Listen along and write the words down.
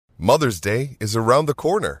Mother's Day is around the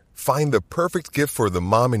corner. Find the perfect gift for the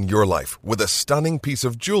mom in your life with a stunning piece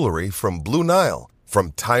of jewelry from Blue Nile.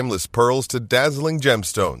 From timeless pearls to dazzling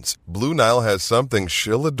gemstones, Blue Nile has something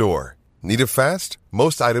she'll adore. Need it fast?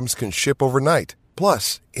 Most items can ship overnight.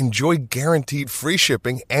 Plus, enjoy guaranteed free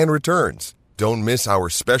shipping and returns. Don't miss our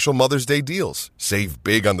special Mother's Day deals. Save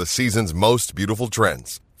big on the season's most beautiful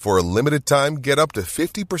trends. For a limited time, get up to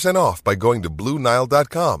 50% off by going to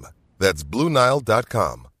BlueNile.com. That's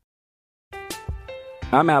BlueNile.com.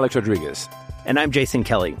 I'm Alex Rodriguez. And I'm Jason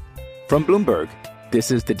Kelly. From Bloomberg,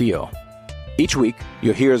 this is The Deal. Each week,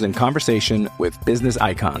 you'll hear us in conversation with business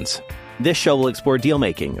icons. This show will explore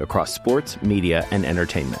deal-making across sports, media, and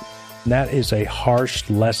entertainment. That is a harsh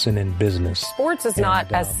lesson in business. Sports is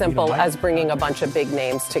not as simple as bringing a bunch of big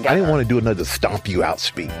names together. I didn't want to do another stomp you out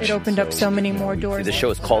speech. It opened up so many more doors. The show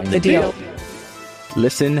is called The Deal.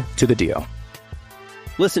 Listen to The Deal.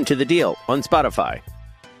 Listen to The Deal on Spotify.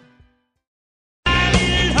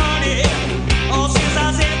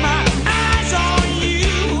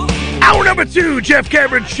 Hour number 2, Jeff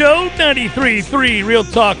Cameron Show, 93.3 Real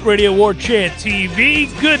Talk Radio, War Chant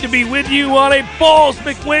TV. Good to be with you on a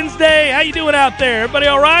Ballsmic Wednesday. How you doing out there? Everybody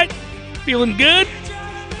all right? Feeling good?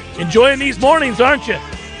 Enjoying these mornings, aren't you?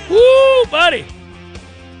 Woo, buddy.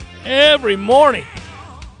 Every morning.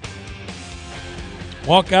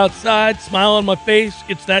 Walk outside, smile on my face.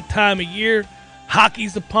 It's that time of year.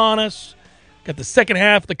 Hockey's upon us. Got the second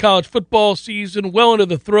half of the college football season, well into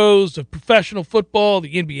the throes of professional football.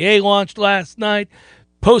 The NBA launched last night.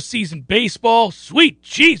 Postseason baseball. Sweet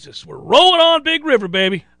Jesus, we're rolling on Big River,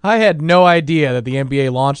 baby. I had no idea that the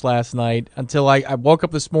NBA launched last night until I woke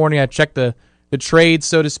up this morning. I checked the trades,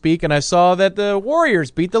 so to speak, and I saw that the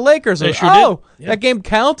Warriors beat the Lakers. They sure did. Yeah. That game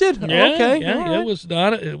counted? Yeah, okay. Yeah, right.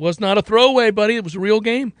 It was not a throwaway, buddy. It was a real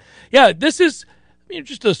game. Yeah, this is... You're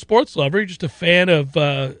just a sports lover. You're just a fan of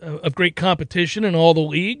great competition in all the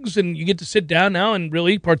leagues, and you get to sit down now and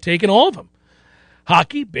really partake in all of them.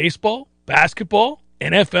 Hockey, baseball, basketball,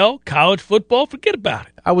 NFL, college football, forget about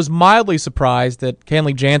it. I was mildly surprised that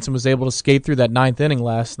Kenley Jansen was able to skate through that ninth inning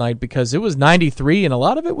last night because it was 93, and a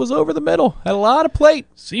lot of it was over the middle. Had a lot of plate.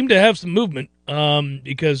 Seemed to have some movement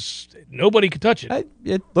because nobody could touch it.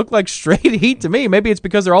 It looked like straight heat to me. Maybe it's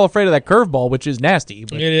because they're all afraid of that curveball, which is nasty.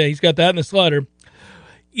 But. Yeah, he's got that in the slider.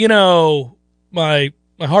 You know, my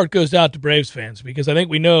heart goes out to Braves fans because I think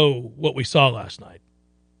we know what we saw last night.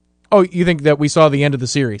 Oh, you think that we saw the end of the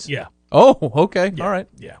series? Yeah. Oh, okay. Yeah. All right.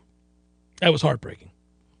 Yeah. That was heartbreaking.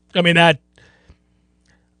 I mean, that,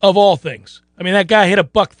 of all things, that guy hit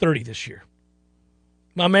 $130 this year.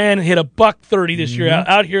 My man hit $130 this year,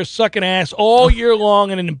 out here sucking ass all year long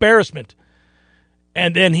in an embarrassment.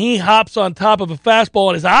 And then he hops on top of a fastball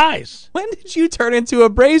in his eyes. When did you turn into a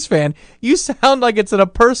Braves fan? You sound like it's a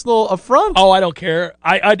personal affront. Oh, I don't care.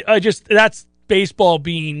 I just, that's baseball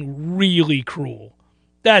being really cruel.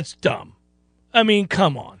 That's dumb.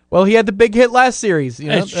 Come on. Well, he had the big hit last series.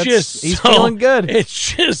 He's feeling good.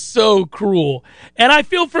 It's just so cruel. And I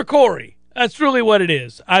feel for Corey. That's really what it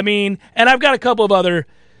is. And I've got a couple of other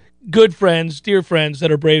good friends, dear friends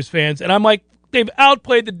that are Braves fans, and I'm like, they've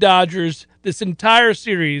outplayed the Dodgers this entire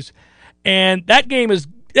series, and that game's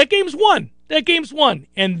won. That game's won.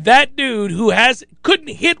 And that dude who couldn't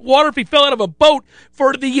hit water if he fell out of a boat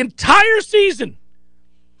for the entire season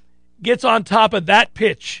gets on top of that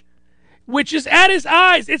pitch, which is at his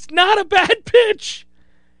eyes. It's not a bad pitch.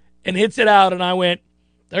 And hits it out, and I went,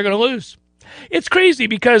 they're going to lose. It's crazy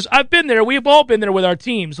because I've been there. We've all been there with our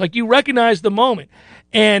teams. Like, you recognize the moment.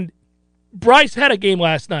 And Bryce had a game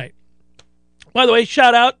last night. By the way,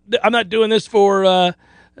 shout out. I'm not doing this for,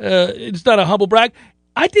 it's not a humble brag.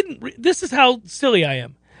 This is how silly I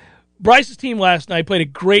am. Bryce's team last night played a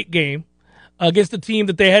great game against a team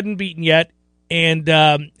that they hadn't beaten yet. And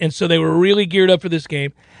so they were really geared up for this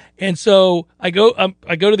game. And so I go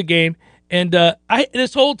to the game, and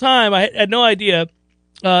this whole time I had no idea.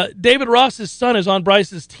 David Ross's son is on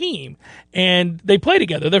Bryce's team, and they play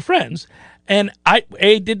together. They're friends. And I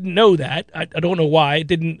didn't know that. I don't know why. It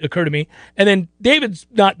didn't occur to me. And then David's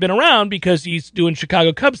not been around because he's doing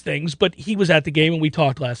Chicago Cubs things, but he was at the game, and we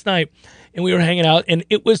talked last night, and we were hanging out. And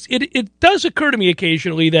it does occur to me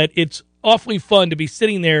occasionally that it's awfully fun to be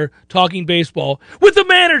sitting there talking baseball with the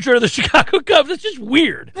manager of the Chicago Cubs. It's just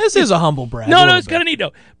weird. This is a humble brag. No, it's kind of neat,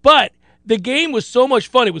 though. But the game was so much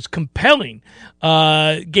fun. It was compelling.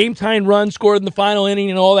 Game-tying run scored in the final inning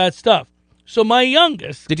and all that stuff. So my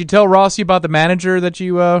youngest... Did you tell Rossi about the manager that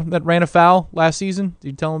that ran afoul last season? Did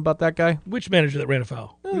you tell him about that guy? Which manager that ran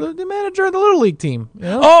afoul? The manager of the Little League team. You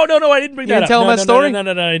know? Oh, no, I didn't bring that up. You didn't tell him that story?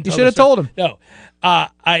 No. You should have told him. No.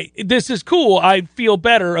 This is cool. I feel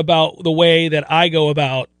better about the way that I go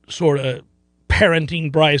about sort of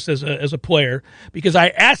parenting Bryce as a player, because I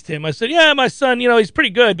asked him, I said, yeah, my son, he's pretty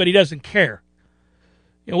good, but he doesn't care.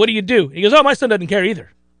 What do you do? He goes, oh, my son doesn't care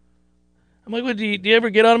either. I'm like, well, do you ever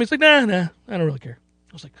get on him? He's like, nah, I don't really care.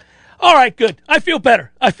 I was like, all right, good. I feel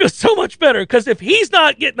better. I feel so much better, because if he's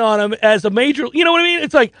not getting on him as a major, you know what I mean?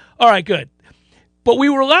 It's like, all right, good. But we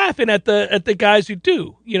were laughing at the guys who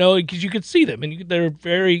do, because you could see them, and they're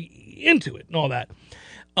very into it and all that.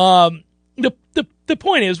 The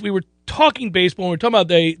point is, we were talking baseball, and we were talking about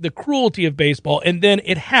the cruelty of baseball, and then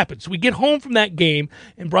it happened. So we get home from that game,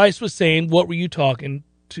 and Bryce was saying, what were you talking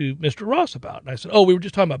to Mr. Ross about? And I said, we were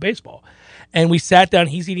just talking about baseball. And we sat down,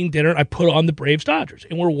 he's eating dinner, and I put on the Braves-Dodgers,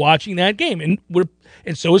 and we're watching that game.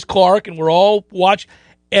 And so is Clark, and we're all watching.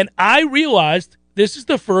 And I realized this is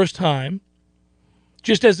the first time,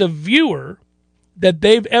 just as a viewer, that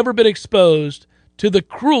they've ever been exposed to the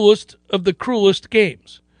cruelest of the cruelest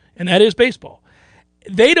games, and that is baseball.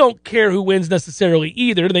 They don't care who wins necessarily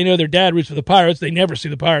either. They know their dad roots for the Pirates. They never see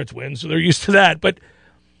the Pirates win, so they're used to that. But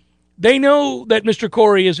they know that Mr.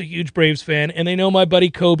 Corey is a huge Braves fan, and they know my buddy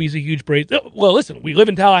Kobe's a huge Braves. Well, listen, we live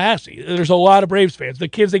in Tallahassee. There's a lot of Braves fans. The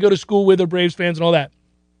kids they go to school with are Braves fans and all that.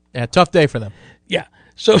 Yeah, tough day for them. Yeah.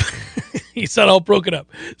 So he said all broken up.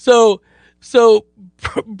 So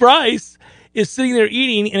Bryce is sitting there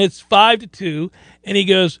eating, and it's 5-2, and he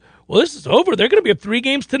goes, well, this is over. They're going to be up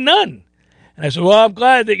 3-0. And I said, well, I'm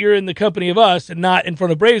glad that you're in the company of us and not in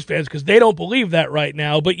front of Braves fans, because they don't believe that right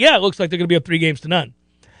now. But, yeah, it looks like they're going to be up 3-0.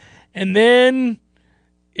 And then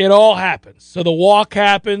it all happens. So the walk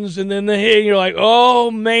happens, and then the hit, and you're like,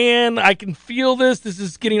 oh, man, I can feel this. This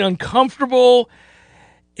is getting uncomfortable.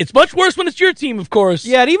 It's much worse when it's your team, of course.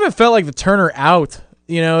 Yeah, it even felt like the Turner out,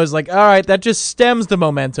 is like, all right, that just stems the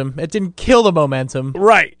momentum. It didn't kill the momentum.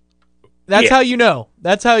 Right. That's how you know.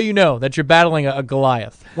 That's how you know that you're battling a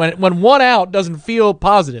Goliath. When one out doesn't feel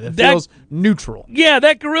positive. It feels neutral. Yeah,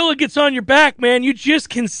 that gorilla gets on your back, man. You just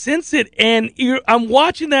can sense it. And I'm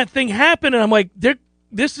watching that thing happen, and I'm like,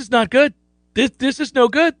 this is not good. This is no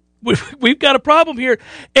good. We've got a problem here.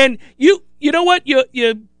 And you know what? You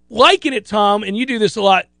liken it, Tom, and you do this a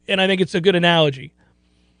lot, and I think it's a good analogy.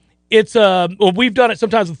 It's we've done it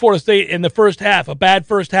sometimes with Florida State in the first half, a bad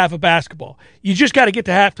first half of basketball. You just got to get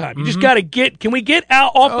to halftime. You just got to can we get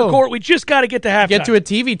out off the court? We just got to get to halftime. Get to a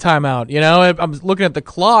TV timeout. I'm looking at the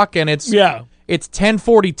clock, and it's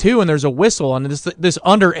 10:42, and there's a whistle, and this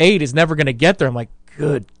under 8 is never going to get there. I'm like,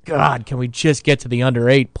 good God, can we just get to the under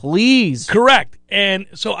 8, please? Correct. And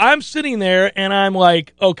so I'm sitting there, and I'm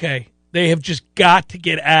like, okay, they have just got to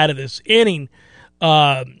get out of this inning.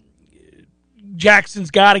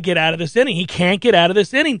 Jackson's got to get out of this inning. He can't get out of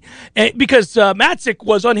this inning because Matzik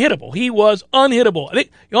was unhittable. He was unhittable. I think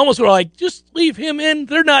you almost were like, just leave him in.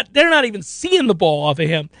 They're not even seeing the ball off of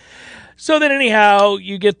him. So then anyhow,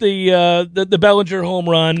 you get the Bellinger home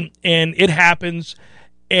run, and it happens,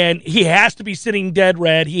 and he has to be sitting dead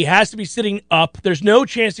red. He has to be sitting up. There's no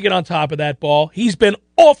chance to get on top of that ball. He's been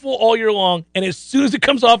awful all year long, and as soon as it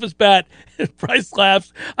comes off his bat, Bryce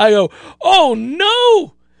laughs. I go, oh,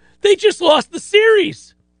 no. They just lost the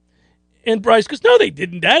series. And Bryce goes, no, they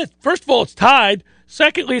didn't, Dad. First of all, it's tied.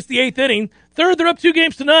 Secondly, it's the 8th inning. Third, they're up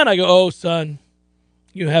 2-0. I go, oh, son,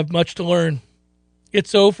 you have much to learn.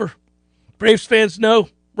 It's over. Braves fans know.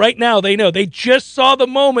 Right now, they know. They just saw the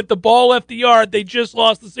moment the ball left the yard. They just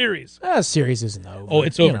lost the series. The series isn't over. Oh,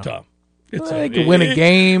 it's over, Tom. They could win a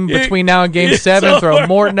game between now and Game 7, throw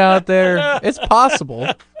Morton out there. It's possible.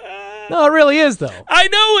 No, it really is, though. I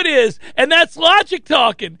know it is, and that's logic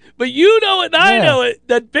talking. But you know it, and I know it,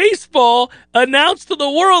 that baseball announced to the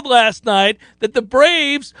world last night that the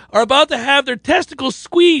Braves are about to have their testicles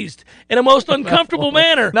squeezed in a most uncomfortable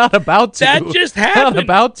manner. Not about to. That just happened. Not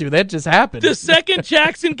about to. That just happened. The second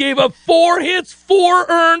Jackson gave up 4 hits, 4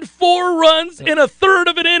 earned, 4 runs in a third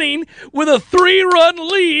of an inning with a 3-run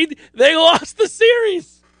lead, they lost the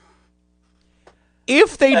series.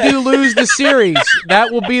 If they do lose the series,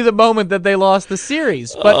 that will be the moment that they lost the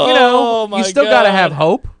series. But, you still got to have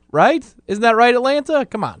hope, right? Isn't that right, Atlanta?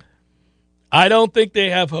 Come on. I don't think they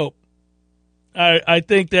have hope. I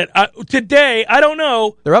think that today, I don't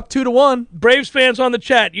know. They're up 2-1. Braves fans on the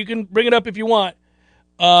chat, you can bring it up if you want.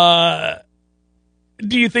 Do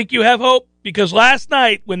you think you have hope? Because last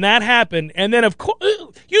night when that happened, and then of course,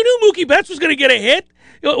 you knew Mookie Betts was going to get a hit.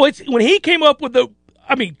 When he came up with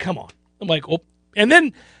come on. I'm like, oh. And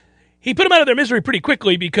then he put them out of their misery pretty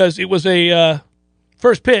quickly because it was a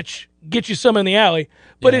first pitch, get you some in the alley.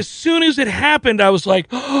 But as soon as it happened, I was like,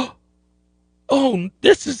 oh,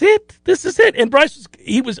 this is it. This is it. And Bryce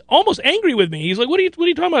he was almost angry with me. He's like, what are you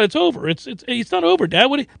talking about? It's over. It's not over,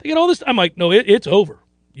 Dad. They get all this. I'm like, no, it's over.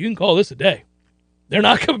 You can call this a day. They're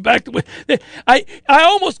not coming back to win. I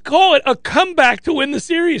almost call it a comeback to win the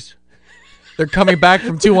series. They're coming back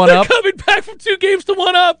from 2-1 up? They're coming back from 2 games to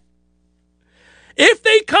 1 up. If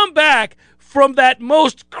they come back from that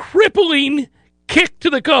most crippling kick to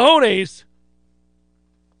the cojones,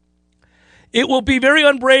 it will be very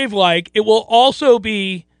unbrave-like. It will also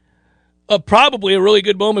be probably a really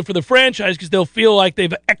good moment for the franchise because they'll feel like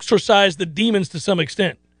they've exorcised the demons to some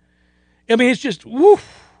extent. I mean, it's just,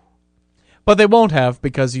 woof. But they won't have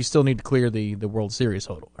because you still need to clear the World Series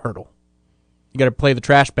hurdle. You got to play the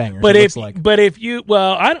trash bangers. But if you,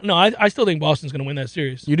 well, I don't know. I still think Boston's going to win that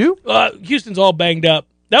series. You do? Houston's all banged up.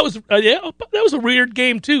 That was that was a weird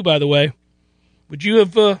game too. By the way, would you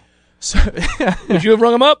have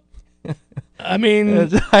rung him up? I mean,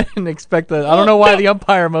 I didn't expect that. I don't know why the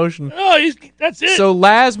umpire motion. Oh, that's it. So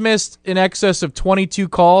Laz missed in excess of 22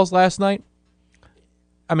 calls last night.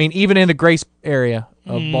 I mean, even in the grace area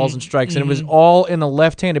of balls and strikes, and it was all in the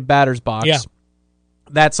left-handed batter's box,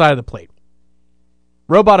 that side of the plate.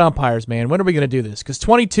 Robot umpires, man, when are we going to do this? Because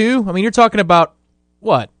 22, I mean, you're talking about,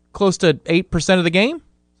 what, close to 8% of the game?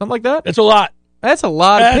 Something like that? That's a lot. That's a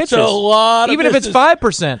lot of pitches. That's a lot of even misses. If it's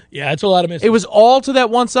 5%. Yeah, it's a lot of misses. It was all to that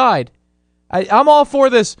one side. I'm all for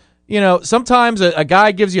this. You know, sometimes a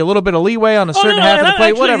guy gives you a little bit of leeway on a certain half of the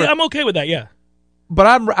plate, whatever. I'm okay with that, yeah. But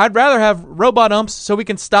I'd rather have robot umps so we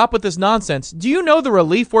can stop with this nonsense. Do you know the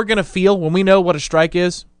relief we're going to feel when we know what a strike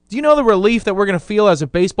is? Do you know the relief that we're going to feel as a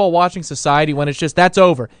baseball-watching society when it's just, that's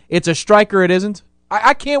over? It's a strike or it isn't?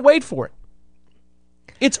 I can't wait for it.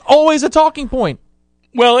 It's always a talking point.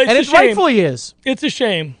 Well, it's and a it shame. Rightfully is. It's a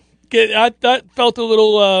shame. I felt a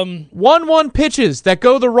little... 1-1 pitches that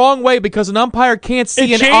go the wrong way because an umpire can't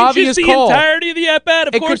see an obvious call. It changes the entirety of the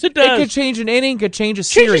at-bat. Of course it does. It could change an inning, could change a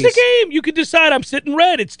series. Changes the game. You could decide I'm sitting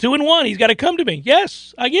red. It's 2-1. He's got to come to me.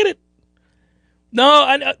 Yes, I get it. No,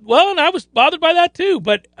 and I was bothered by that too.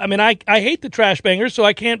 But, I mean, I hate the trash bangers, so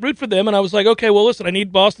I can't root for them. And I was like, okay, well, listen, I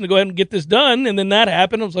need Boston to go ahead and get this done. And then that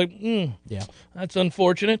happened. I was like, yeah, that's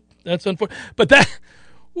unfortunate. That's unfortunate. But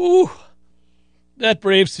that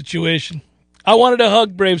Braves situation. I wanted to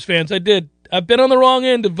hug Braves fans. I did. I've been on the wrong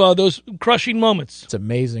end of those crushing moments. It's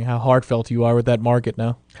amazing how heartfelt you are with that market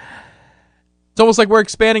now. It's almost like we're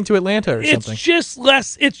expanding to Atlanta or something.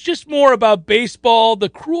 It's just more about baseball, the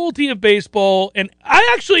cruelty of baseball, and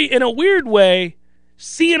I actually, in a weird way,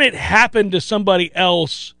 seeing it happen to somebody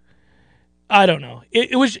else, I don't know.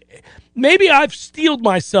 It was, maybe I've steeled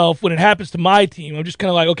myself when it happens to my team. I'm just kind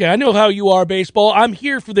of like, okay, I know how you are, baseball. I'm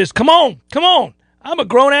here for this. Come on. I'm a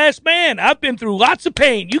grown-ass man. I've been through lots of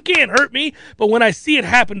pain. You can't hurt me. But when I see it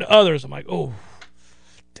happen to others, I'm like, oh,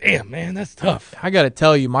 damn, man, that's tough. I got to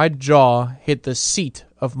tell you, my jaw hit the seat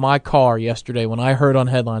of my car yesterday when I heard on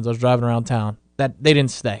headlines. I was driving around town that they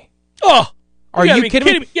didn't stay. Oh, are you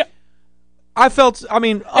kidding me? Yeah. I felt, I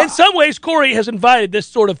mean... in some ways, Corey has invited this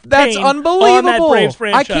sort of pain that's unbelievable. On that Braves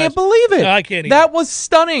franchise. I can't believe it. No, I can't either. That was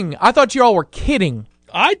stunning. I thought you all were kidding.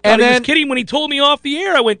 I thought he was kidding when he told me off the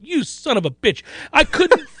air. I went, you son of a bitch. I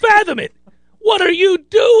couldn't fathom it. What are you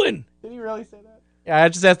doing? Did he really say that? Yeah, I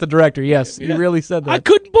just asked the director. Yes, he really said that. I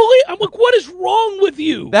couldn't believe. I'm like, what is wrong with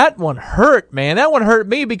you? That one hurt, man. That one hurt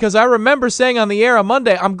me because I remember saying on the air on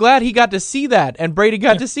Monday, I'm glad he got to see that, and Brady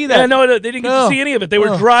got to see that. Yeah, no, they didn't get to see any of it. They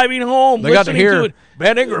were driving home. They got to hear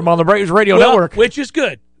Ben Ingram on the Braves radio network. Which is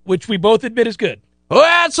good, which we both admit is good.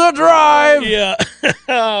 That's a drive!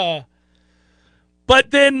 Yeah.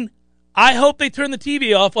 But then I hope they turned the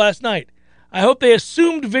TV off last night. I hope they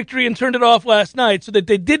assumed victory and turned it off last night so that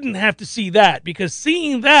they didn't have to see that, because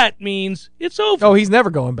seeing that means it's over. Oh, he's never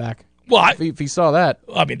going back. Well, if he saw that.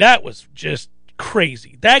 I mean, that was just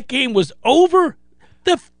crazy. That game was over.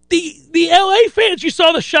 The LA fans, you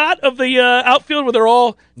saw the shot of the outfield where they're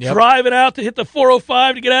all driving out to hit the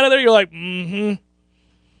 405 to get out of there. You're like,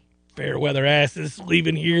 fair weather asses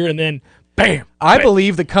leaving here, and then bam. I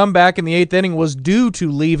believe the comeback in the 8th inning was due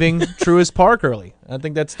to leaving Truist Park early. I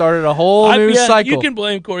think that started a whole new cycle. You can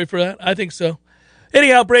blame Corey for that. I think so.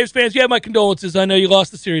 Anyhow, Braves fans, you have my condolences. I know you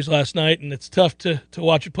lost the series last night, and it's tough to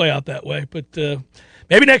watch it play out that way. But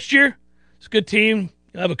maybe next year, it's a good team.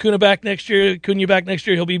 You'll have Acuna back next year. Acuna back next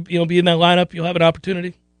year. He'll be in that lineup. You'll have an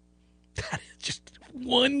opportunity. That is just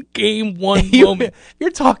one game, one moment. You're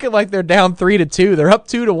talking like they're down 3-2. They're up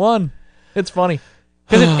 2-1. It's funny.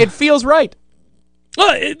 Because it feels right.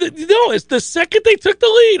 It's the second they took the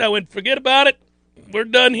lead, I went, forget about it. We're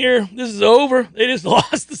done here. This is over. They just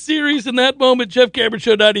lost the series in that moment. Jeff Cameron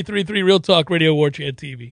Show 93.3 Real Talk Radio War Chant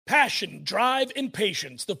TV. Passion, drive, and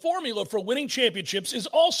patience. The formula for winning championships is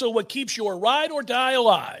also what keeps your ride or die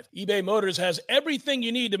alive. eBay Motors has everything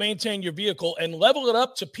you need to maintain your vehicle and level it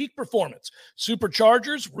up to peak performance.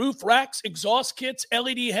 Superchargers, roof racks, exhaust kits,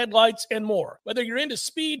 LED headlights, and more. Whether you're into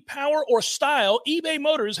speed, power, or style, eBay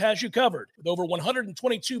Motors has you covered. With over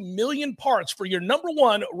 122 million parts for your number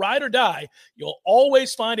one ride or die, you'll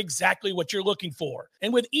always find exactly what you're looking for.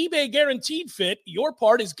 And with eBay Guaranteed Fit, your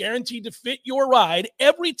part is guaranteed to fit your ride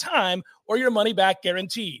every time or your money back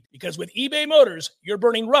guaranteed. Because with eBay Motors, you're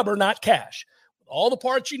burning rubber, not cash. With all the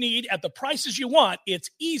parts you need at the prices you want, it's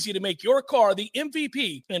easy to make your car the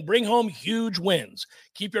MVP and bring home huge wins.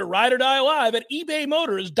 Keep your ride or die alive at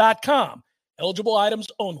ebaymotors.com. Eligible items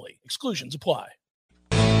only. Exclusions apply.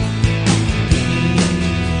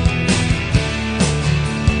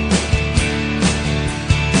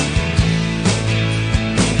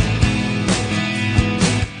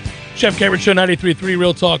 Jeff Cameron Show, 93.3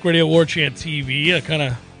 Real Talk Radio, War Chant TV. I kind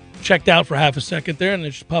of checked out for half a second there and then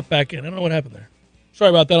just popped back in. I don't know what happened there. Sorry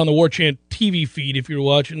about that on the War Chant TV feed if you're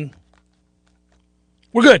watching.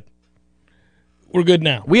 We're good. We're good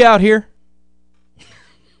now. We out here.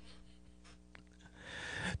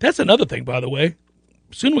 That's another thing, by the way.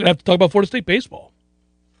 Soon we're going to have to talk about Florida State baseball.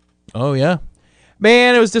 Oh, yeah.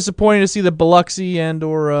 Man, it was disappointing to see the Biloxi and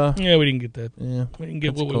or... Yeah, we didn't get that. Yeah, we didn't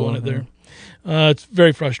get what we wanted there. It's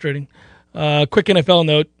very frustrating. Quick NFL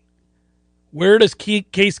note. Where does Case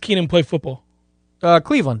Keenum play football?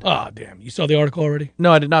 Cleveland. Ah, damn. You saw the article already?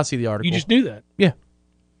 No, I did not see the article. You just knew that? Yeah.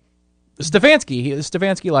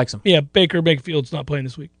 Stefanski likes him. Yeah, Baker Mayfield's not playing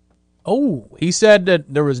this week. Oh, he said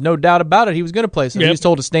that there was no doubt about it. He was going to play, so he was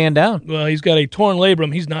told to stand down. Well, he's got a torn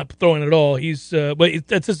labrum. He's not throwing at all. But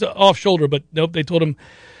that's just off shoulder. But nope, they told him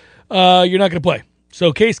you're not going to play.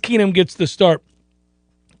 So Case Keenum gets the start.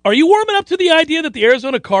 Are you warming up to the idea that the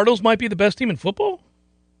Arizona Cardinals might be the best team in football?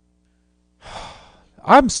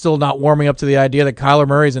 I'm still not warming up to the idea that Kyler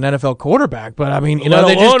Murray's an NFL quarterback, but I mean,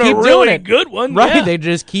 they just keep doing it. Good one, right? Yeah. They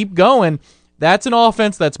just keep going. That's an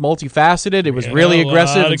offense that's multifaceted. It was really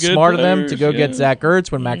aggressive and smart of them to go get Zach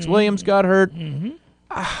Ertz when Max Williams got hurt. Mm-hmm.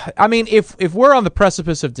 I mean, if we're on the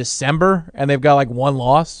precipice of December and they've got like one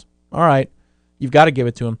loss, all right, you've got to give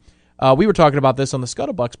it to them. We were talking about this on the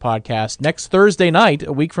Scuttlebucks podcast. Next Thursday night,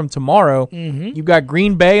 a week from tomorrow, you've got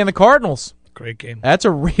Green Bay and the Cardinals. Great game. That's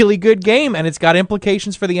a really good game, and it's got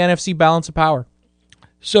implications for the NFC balance of power.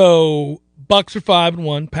 So, Bucks are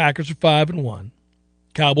 5-1, Packers are 5-1,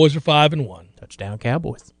 Cowboys are 5-1. Touchdown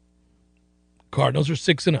Cowboys. Cardinals are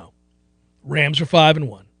 6-0. Rams are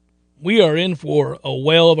 5-1. We are in for a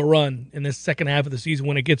whale of a run in this second half of the season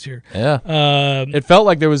when it gets here. Yeah. It felt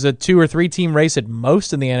like there was a 2 or 3 team race at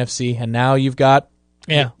most in the NFC, and now you've got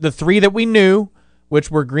the 3 that we knew, which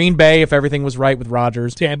were Green Bay if everything was right with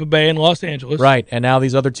Rodgers. Tampa Bay and Los Angeles. Right, and now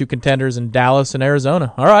these other 2 contenders in Dallas and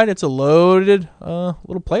Arizona. All right, it's a loaded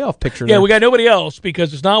little playoff picture there. Yeah, we got nobody else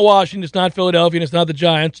because it's not Washington, it's not Philadelphia, and it's not the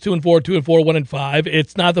Giants, 2-4, 2-4, 1-5.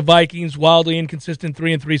 It's not the Vikings, wildly inconsistent,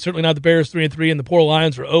 3-3. Certainly not the Bears, 3-3, and the poor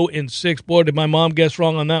Lions are 0-6. Boy, did my mom guess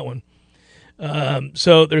wrong on that one.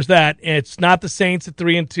 So there's that. It's not the Saints at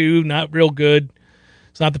 3-2, not real good.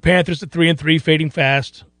 It's not the Panthers at 3-3, fading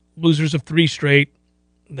fast. Losers of 3 straight.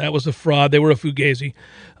 That was a fraud. They were a fugazi.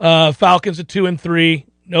 Falcons at 2-3.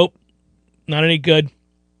 Nope. Not any good.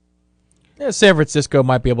 Yeah, San Francisco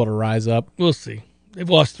might be able to rise up. We'll see. They've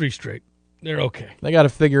lost 3 straight. They're okay. They got to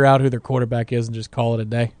figure out who their quarterback is and just call it a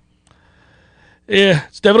day. Yeah,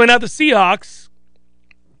 it's definitely not the Seahawks.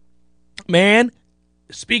 Man,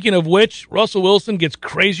 speaking of which, Russell Wilson gets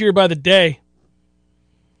crazier by the day.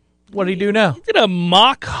 What did he do now? He did a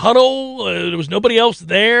mock huddle. There was nobody else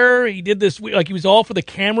there. He did this like he was all for the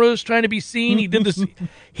cameras trying to be seen. He did this.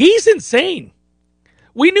 He's insane.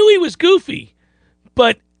 We knew he was goofy,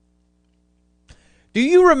 but do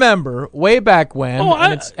you remember way back when? Oh,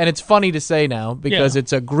 and it's funny to say now because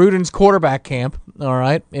it's a Gruden's quarterback camp. All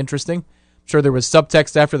right, interesting. I'm sure there was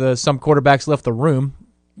subtext after some quarterbacks left the room,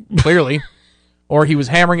 clearly, or he was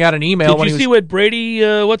hammering out an email. Did you see what Brady?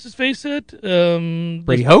 What's his face said?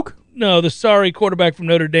 Brady Hoke? No, the sorry quarterback from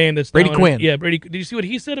Notre Dame. That's Brady Quinn. Yeah, Brady. Did you see what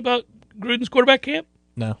he said about Gruden's quarterback camp?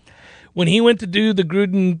 No. When he went to do the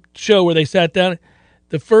Gruden show where they sat down,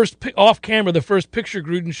 the first off camera, the first picture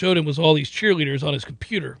Gruden showed him was all these cheerleaders on his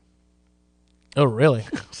computer. Oh, really?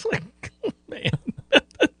 It's like, man,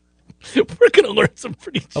 we're gonna learn some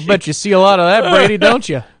pretty. I'll bet you see a lot of that, Brady, don't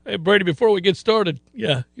you? Hey, Brady, before we get started,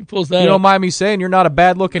 yeah, he pulls that. You don't up. mind me saying you're not a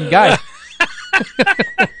bad-looking guy.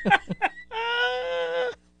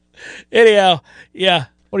 Anyhow, yeah.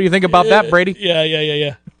 What do you think about that, Brady?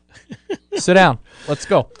 Yeah. Sit down. Let's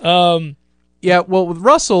go. Yeah, well, with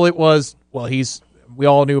Russell, it was, he's we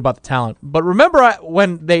all knew about the talent. But remember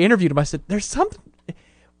when they interviewed him, I said, there's something.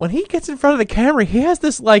 When he gets in front of the camera, he has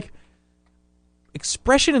this,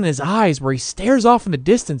 expression in his eyes where he stares off in the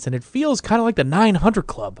distance, and it feels kind of like the 900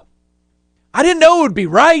 Club. I didn't know it would be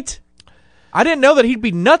right. I didn't know that he'd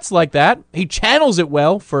be nuts like that. He channels it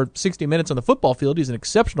well for 60 minutes on the football field. He's an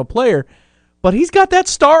exceptional player. But he's got that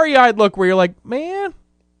starry-eyed look where you're like, man,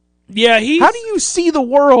 yeah, how do you see the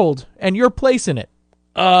world and your place in it?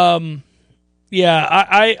 Yeah,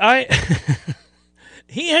 I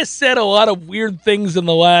he has said a lot of weird things in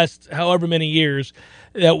the last however many years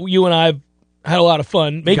that you and I have had a lot of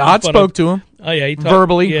fun. God spoke to him. Oh, yeah. He talked,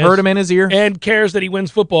 verbally, heard him in his ear. And cares that he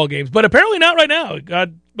wins football games. But apparently not right now.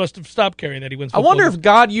 God must have stopped caring that he wins football games. I wonder if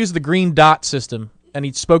God used the green dot system and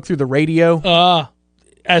he spoke through the radio.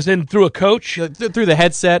 As in through a coach? Through the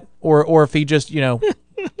headset, or if he just,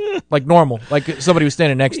 like normal, like somebody was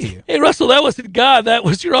standing next to you. Hey, Russell, that wasn't God. That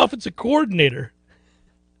was your offensive coordinator.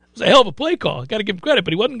 It was a hell of a play call. Got to give him credit,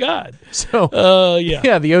 but he wasn't God. So,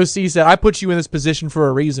 yeah, the OC said, I put you in this position for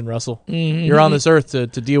a reason, Russell. Mm-hmm. You're on this earth to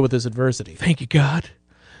deal with this adversity. Thank you, God.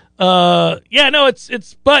 But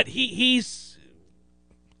he's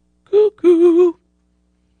cuckoo.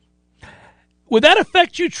 Would that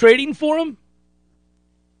affect you trading for him?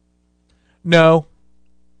 No.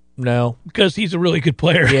 Because he's a really good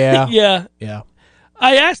player. Yeah. Yeah.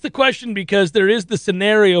 I asked the question because there is the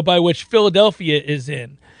scenario by which Philadelphia is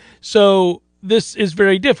in. So this is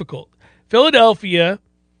very difficult. Philadelphia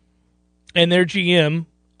and their GM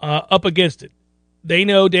up against it. They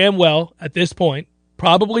know damn well at this point,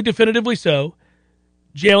 probably definitively so,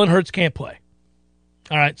 Jalen Hurts can't play.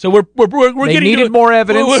 All right, so we're getting more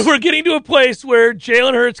evidence. We're getting to a place where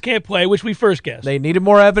Jalen Hurts can't play, which we first guessed. They needed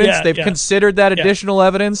more evidence. They've considered that additional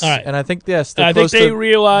evidence, and I think I think they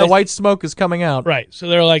realize the white smoke is coming out. Right, so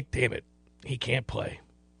they're like, "Damn it, he can't play."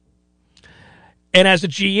 And as a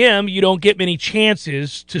GM, you don't get many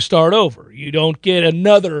chances to start over. You don't get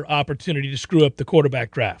another opportunity to screw up the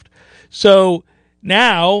quarterback draft. So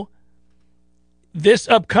now, this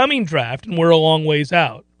upcoming draft, and we're a long ways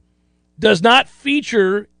out, does not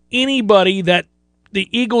feature anybody that the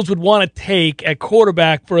Eagles would want to take at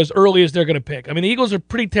quarterback for as early as they're going to pick. I mean, the Eagles are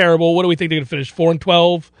pretty terrible. What do we think they're going to finish?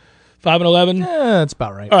 4-12, 5-11? That's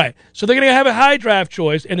about right. All right. So they're going to have a high draft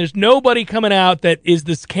choice, and there's nobody coming out that is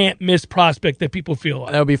this can't-miss prospect that people feel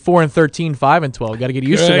like. That would be 4-13, 5-12. Got to get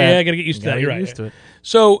used to that. Yeah, got to get used to that. You're right. Used to it.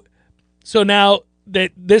 So now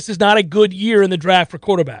that this is not a good year in the draft for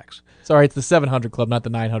quarterbacks. Sorry, it's the 700 Club, not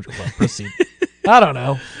the 900 Club. Proceed. I don't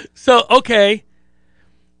know. So, okay.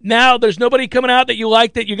 Now there's nobody coming out that you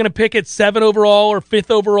like that you're going to pick at 7 overall or 5th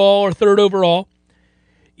overall or 3rd overall.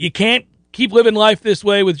 You can't keep living life this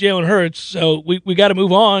way with Jalen Hurts, so we got to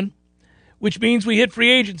move on, which means we hit free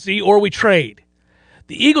agency or we trade.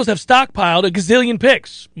 The Eagles have stockpiled a gazillion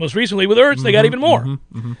picks. Most recently with Hurts, they got even more.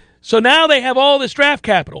 So now they have all this draft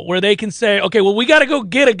capital where they can say, okay, well, we got to go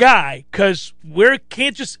get a guy because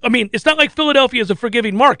it's not like Philadelphia is a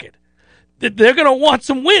forgiving market. They're going to want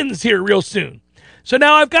some wins here real soon. So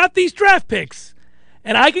now I've got these draft picks,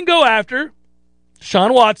 and I can go after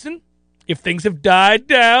Sean Watson if things have died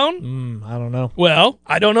down. I don't know. Well,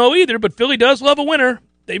 I don't know either, but Philly does love a winner.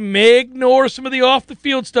 They may ignore some of the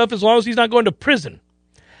off-the-field stuff as long as he's not going to prison.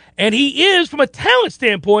 And he is, from a talent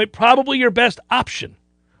standpoint, probably your best option,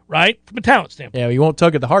 right? From a talent standpoint. Yeah, you won't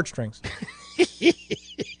tug at the heartstrings.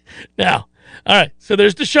 Now, all right, so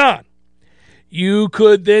there's Deshaun. You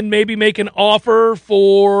could then maybe make an offer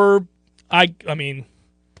for, I mean,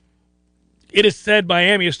 it is said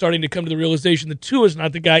Miami is starting to come to the realization that Tua is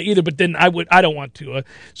not the guy either, but then I don't want Tua.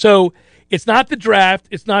 So it's not the draft.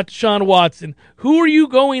 It's not Deshaun Watson. Who are you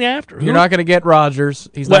going after? You're not going to get Rodgers.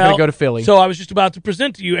 He's not going to go to Philly. So I was just about to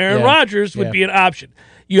present to you Aaron Rodgers would be an option.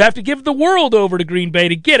 You have to give the world over to Green Bay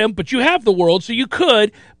to get him, but you have the world, so you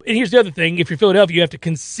could. And here's the other thing. If you're Philadelphia, you have to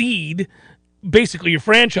concede basically your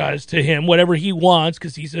franchise to him, whatever he wants,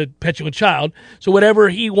 because he's a petulant child. So whatever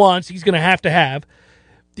he wants, he's going to have.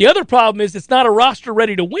 The other problem is it's not a roster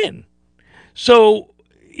ready to win. So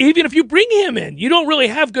even if you bring him in, you don't really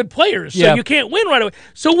have good players, so you can't win right away.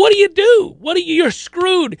 So what do? You're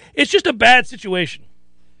screwed. It's just a bad situation.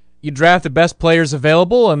 You draft the best players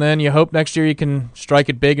available, and then you hope next year you can strike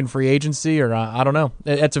it big in free agency, or I don't know.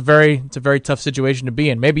 It's a very tough situation to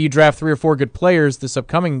be in. Maybe you draft 3 or 4 good players this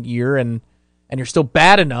upcoming year, and you're still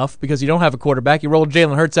bad enough because you don't have a quarterback. You roll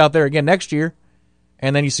Jalen Hurts out there again next year,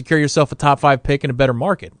 and then you secure yourself a top 5 pick in a better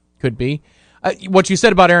market. Could be. What you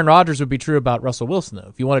said about Aaron Rodgers would be true about Russell Wilson, though.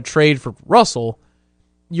 If you want to trade for Russell,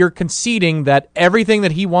 you're conceding that everything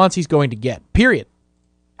that he wants, he's going to get. Period.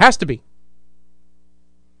 Has to be.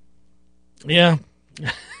 Yeah.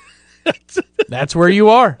 That's where you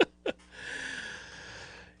are.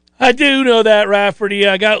 I do know that, Rafferty.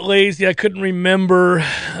 I got lazy. I couldn't remember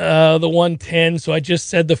the 110, so I just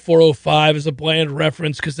said the 405 as a bland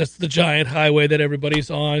reference because that's the giant highway that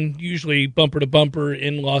everybody's on, usually bumper to bumper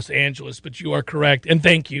in Los Angeles. But you are correct, and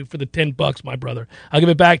thank you for the $10, my brother. I'll give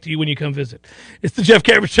it back to you when you come visit. It's the Jeff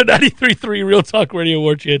Cameron Show, 93.3 Real Talk Radio,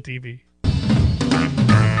 Warchant TV.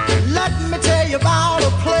 Let me tell you about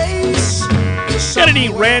a place. Got any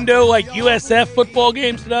rando like USF football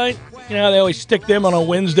games tonight? You know, they always stick them on a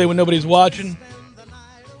Wednesday when nobody's watching.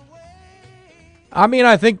 I mean,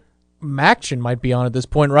 I think Maction might be on at this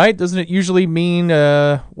point, right? Doesn't it usually mean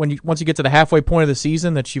once you get to the halfway point of the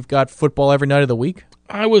season that you've got football every night of the week?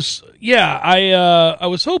 I was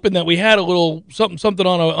hoping that we had a little something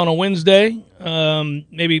on a Wednesday.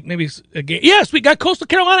 Maybe a game. Yes, we got Coastal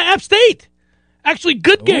Carolina App State. Actually,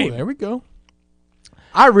 good game. Oh, there we go.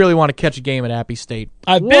 I really want to catch a game at Appy State.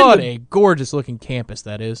 What a gorgeous-looking campus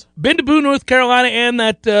that is. Been to Boone, North Carolina, and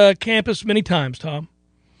that campus many times, Tom.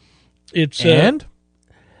 It's and?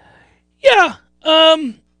 Yeah.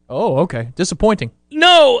 Oh, okay. Disappointing.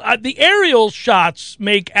 No, the aerial shots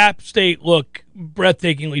make App State look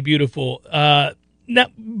breathtakingly beautiful. Now,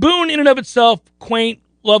 Boone, in and of itself, quaint,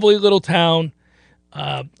 lovely little town.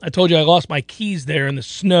 I told you I lost my keys there in the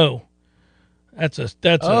snow.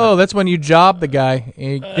 That's when you jobbed the guy.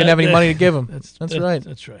 You didn't have any money to give him. That's right.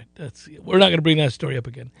 That's right. We're not going to bring that story up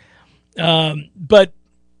again. But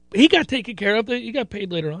he got taken care of. He got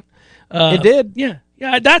paid later on. It did.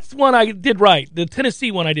 Yeah. That's one I did right. The Tennessee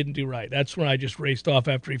one I didn't do right. That's when I just raced off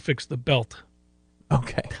after he fixed the belt.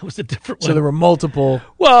 Okay, that was a different one. So there were multiple.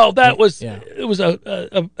 Well, it was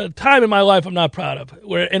a time in my life I'm not proud of,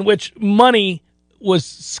 in which money was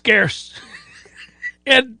scarce.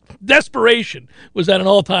 And desperation was at an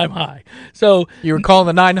all-time high. So you were calling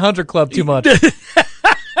the 900 Club too much.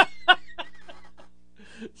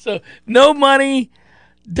 So no money,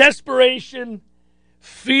 desperation,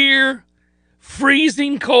 fear,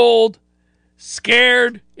 freezing cold,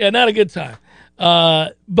 scared. Yeah, not a good time.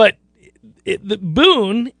 But the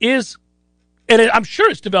Boone is, and I'm sure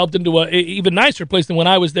it's developed into an even nicer place than when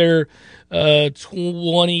I was there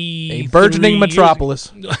 20 A burgeoning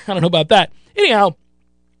metropolis. I don't know about that. Anyhow,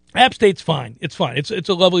 App State's fine. It's fine. It's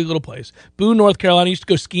a lovely little place. Boone, North Carolina. Used to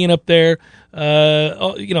go skiing up there.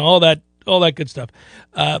 All that good stuff.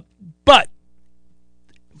 But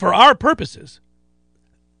for our purposes,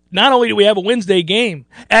 not only do we have a Wednesday game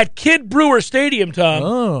at Kid Brewer Stadium, Tom.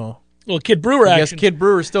 Oh, well, Kid Brewer action. I guess Kid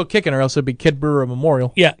Brewer's still kicking, or else it'd be Kid Brewer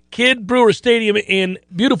Memorial. Yeah, Kid Brewer Stadium in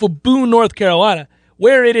beautiful Boone, North Carolina,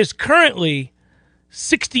 where it is currently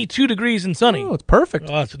 62 degrees and sunny. Oh, it's perfect.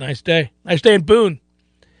 Oh, it's a nice day. Nice day in Boone.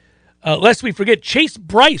 Lest we forget, Chase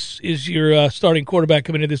Bryce is your starting quarterback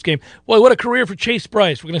coming into this game. Boy, what a career for Chase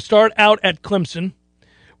Bryce. We're going to start out at Clemson.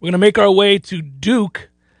 We're going to make our way to Duke.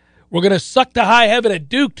 We're going to suck to high heaven at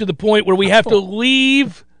Duke to the point where we have to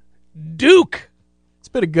leave Duke. It's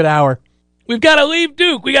been a good hour. We've got to leave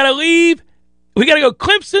Duke. We got to leave. We got to go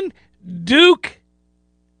Clemson, Duke.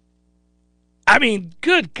 I mean,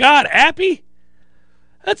 good God, Appy.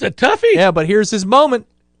 That's a toughie. Yeah, but here's his moment.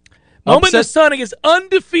 Moment in the sun against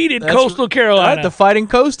undefeated Coastal Carolina. Right, the Fighting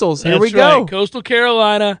Coastals. Here we go. Right. Coastal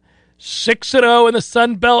Carolina, 6-0 in the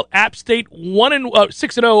Sun Belt. App State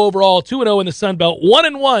 6-0 overall, 2-0 in the Sun Belt.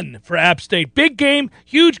 1-1 for App State. Big game,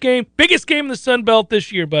 huge game, biggest game in the Sun Belt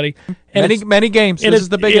this year, buddy. And many games. This is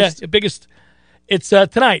the biggest. Yeah, biggest. It's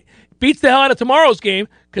tonight. Beats the hell out of tomorrow's game,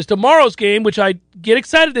 because tomorrow's game, which I get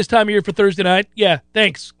excited this time of year for Thursday night. Yeah,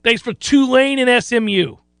 thanks. Thanks for Tulane and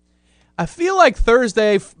SMU. I feel like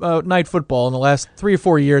Thursday night football in the last 3 or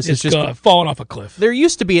 4 years has just fallen off a cliff. There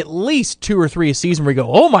used to be at least 2 or 3 a season where you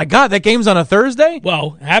go, oh my God, that game's on a Thursday?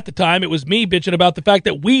 Well, half the time it was me bitching about the fact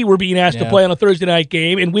that we were being asked to play on a Thursday night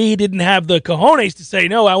game, and we didn't have the cojones to say,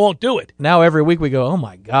 no, I won't do it. Now every week we go, oh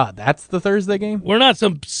my God, that's the Thursday game? We're not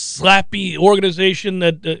some slappy organization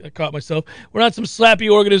that I caught myself. We're not some slappy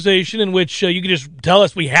organization in which you can just tell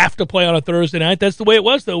us we have to play on a Thursday night. That's the way it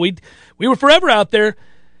was, though. We were forever out there.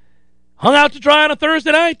 Hung out to dry on a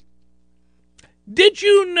Thursday night. Did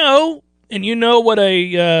you know, and you know what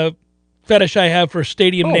a fetish I have for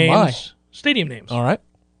stadium names? My. Stadium names. All right.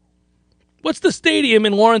 What's the stadium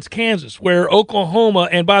in Lawrence, Kansas, where Oklahoma,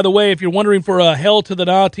 and by the way, if you're wondering for a hell to the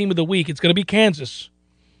nah team of the week, it's going to be Kansas.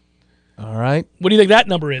 All right. What do you think that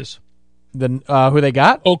number is? Who they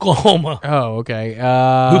got? Oklahoma. Oh, okay. Who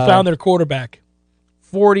found their quarterback?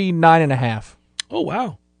 49.5. Oh,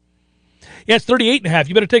 wow. Yeah, it's 38.5.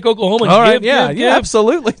 You better take Oklahoma. All right, yeah,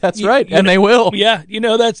 absolutely. That's right, and they will. Yeah, you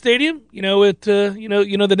know that stadium. You know it. You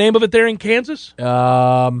know the name of it there in Kansas.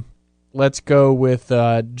 Let's go with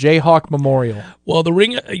Jayhawk Memorial. Well, the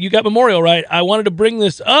ring, you got Memorial, right? I wanted to bring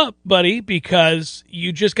this up, buddy, because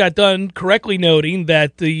you just got done correctly noting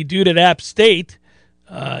that the dude at App State,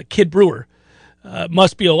 Kid Brewer,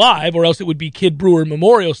 must be alive, or else it would be Kid Brewer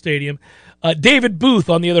Memorial Stadium. David Booth,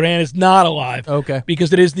 on the other hand, is not alive. Okay.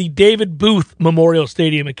 Because it is the David Booth Memorial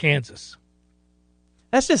Stadium in Kansas.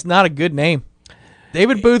 That's just not a good name.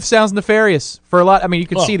 David Booth sounds nefarious for a lot. I mean, you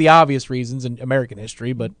can see the obvious reasons in American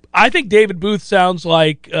history, but I think David Booth sounds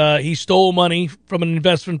like he stole money from an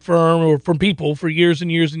investment firm or from people for years and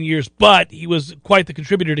years and years, but he was quite the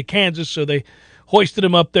contributor to Kansas, so they hoisted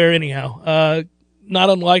him up there anyhow. Not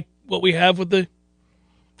unlike what we have with the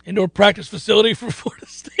indoor practice facility for Florida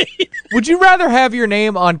State. Would you rather have your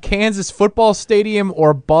name on Kansas football stadium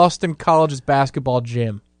or Boston College's basketball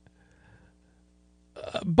gym?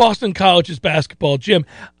 Boston College's basketball gym.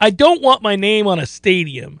 I don't want my name on a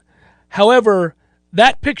stadium. However,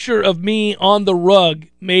 that picture of me on the rug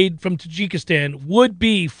made from Tajikistan would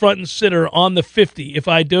be front and center on the 50 if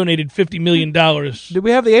I donated $50 million. Do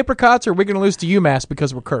we have the Apricots, or are we going to lose to UMass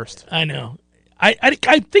because we're cursed? I know.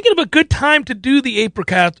 I'm thinking of a good time to do the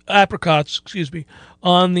apricots,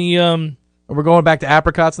 on the... We're going back to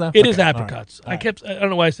Apricots now? It is Apricots. Right. I don't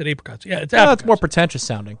know why I said Apricots. Yeah, it's Apricots. No, it's more pretentious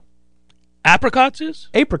sounding. Apricots is?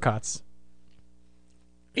 Apricots.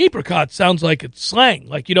 Apricots sounds like it's slang,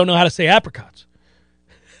 like you don't know how to say apricots.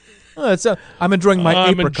 Oh, I'm enjoying my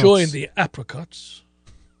apricots. I'm enjoying the apricots.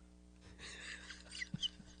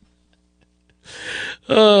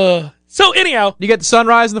 So anyhow. You get the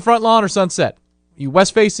sunrise in the front lawn or sunset? You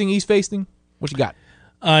west facing, east facing? What you got?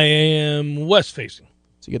 I am west facing.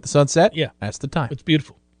 So you get the sunset? Yeah. That's the time. It's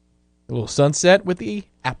beautiful. A little sunset with the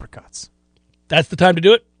apricots. That's the time to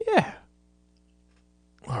do it? Yeah.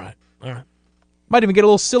 All right. Might even get a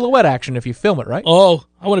little silhouette action if you film it, right? Oh,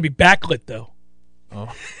 I want to be backlit, though.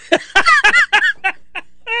 Oh.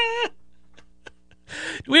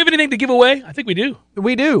 Do we have anything to give away? I think we do.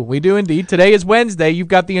 We do indeed. Today is Wednesday. You've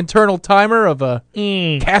got the internal timer of a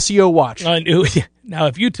Casio watch. I knew. Now,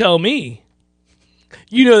 if you tell me,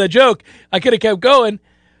 you know the joke, I could have kept going.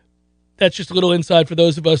 That's just a little inside for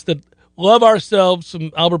those of us that love ourselves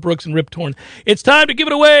some Albert Brooks and Rip Torn. It's time to give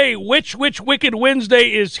it away. Which Wicked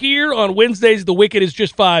Wednesday is here. On Wednesdays, the Wicked is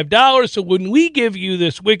just $5. So when we give you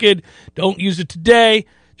this Wicked, don't use it today.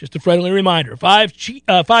 Just a friendly reminder. 5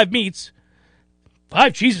 meats.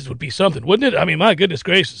 5 cheeses would be something, wouldn't it? I mean, my goodness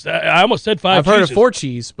gracious. I almost said 5 cheeses. I've heard of 4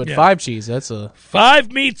 cheese, but 5 cheese, that's a...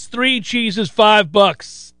 5 meats, 3 cheeses,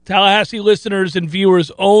 $5. Tallahassee listeners and viewers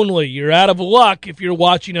only. You're out of luck if you're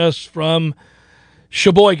watching us from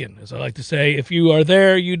Sheboygan, as I like to say. If you are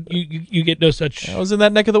there, you get no such... I was in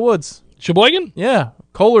that neck of the woods. Sheboygan? Yeah.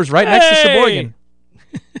 Kohler's right next to Sheboygan.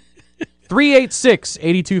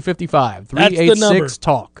 386-8255.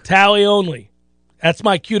 386-TALK. Tally only. That's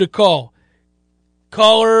my cue to call.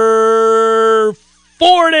 Caller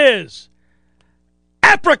 4 it is.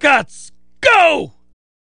 Apricots, go!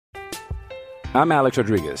 I'm Alex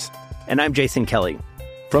Rodriguez. And I'm Jason Kelly.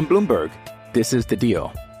 From Bloomberg, this is The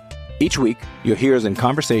Deal. Each week, you'll hear us in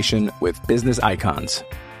conversation with business icons.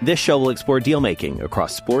 This show will explore deal-making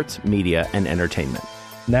across sports, media, and entertainment.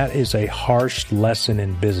 That is a harsh lesson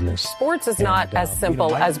in business. Sports is not as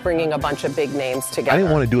simple as bringing a bunch of big names together. I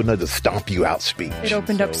didn't want to do another stomp you out speech. It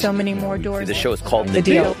opened up so many more doors. The show is called The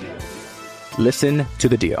Deal. Listen to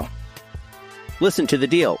The Deal. Listen to The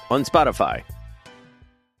Deal on Spotify.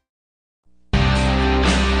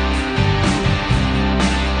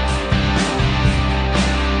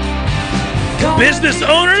 Business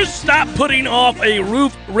owners, stop putting off a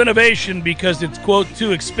roof renovation because it's, quote,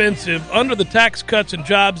 too expensive. Under the Tax Cuts and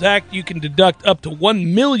Jobs Act, you can deduct up to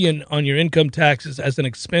 $1 million on your income taxes as an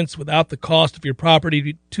expense without the cost of your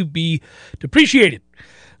property to be depreciated.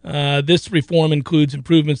 This reform includes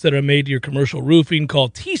improvements that are made to your commercial roofing. Call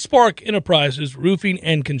T-Spark Enterprises Roofing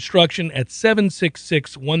and Construction at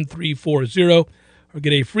 766-1340 or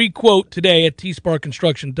get a free quote today at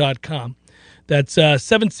tsparkconstruction.com. That's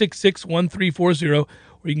 766-1340, or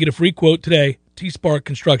you can get a free quote today,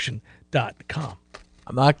 tsparkconstruction.com.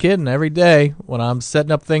 I'm not kidding. Every day when I'm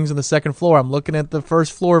setting up things on the second floor, I'm looking at the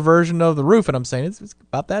first floor version of the roof, and I'm saying, it's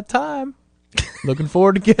about that time. Looking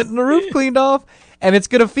forward to getting the roof cleaned off, and it's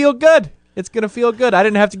going to feel good. It's going to feel good. I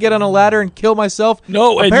didn't have to get on a ladder and kill myself.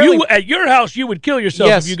 No, apparently, and at your house, you would kill yourself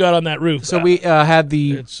if you got on that roof. So we had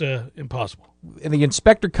the... It's impossible. And the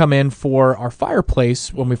inspector come in for our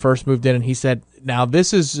fireplace when we first moved in, and he said, now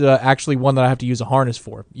this is actually one that I have to use a harness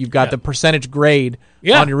for. You've got the percentage grade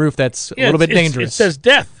on your roof that's a little bit dangerous. It says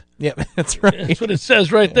death. Yeah, that's right. That's what it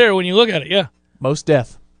says right there when you look at it, yeah. Most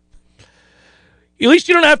death. At least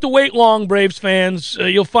you don't have to wait long, Braves fans.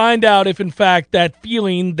 You'll find out if, in fact, that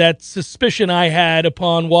feeling, that suspicion I had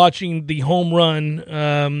upon watching the home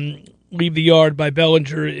run leave the yard by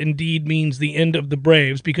Bellinger indeed means the end of the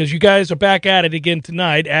Braves, because you guys are back at it again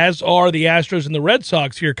tonight, as are the Astros and the Red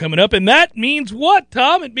Sox here coming up. And that means what,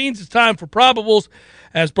 Tom? It means it's time for Probables,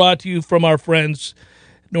 as brought to you from our friends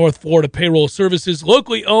North Florida Payroll Services,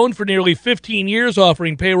 locally owned for nearly 15 years,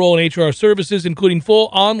 offering payroll and HR services, including full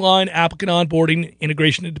online applicant onboarding,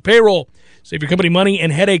 integration into payroll. Save your company money and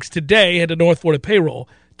headaches today. Head to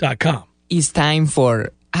northfloridapayroll.com. It's time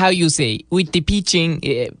for, how you say, with the pitching,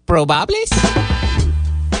 probables?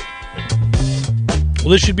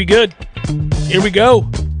 Well, this should be good. Here we go.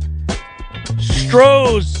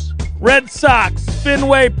 Stros, Red Sox,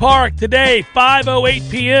 Fenway Park today, 5:08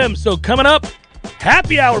 p.m. So coming up,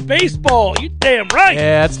 happy hour baseball. You damn right.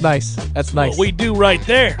 Yeah, that's nice. That's nice. What we do right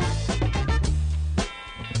there.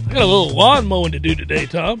 I got a little lawn mowing to do today,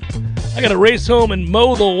 Tom. I got to race home and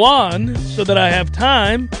mow the lawn so that I have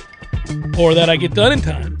time, or that I get done in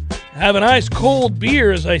time. Have an ice cold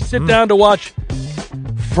beer as I sit down to watch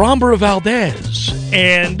Framber Valdez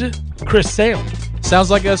and Chris Sale.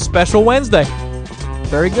 Sounds like a special Wednesday.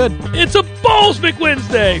 Very good. It's a Balls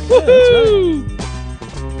McWednesday. Woohoo! Right.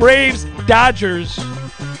 Braves, Dodgers.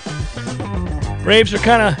 Braves are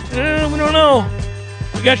kind of, we don't know.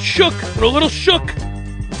 We got shook. We're a little shook.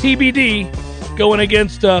 TBD going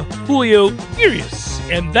against Julio Urias.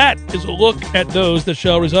 And that is a look at those that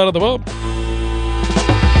shall reside on the moment.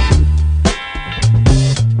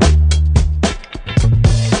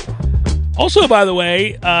 Also, by the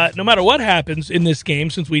way, no matter what happens in this game,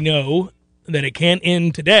 since we know that it can't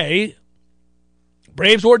end today,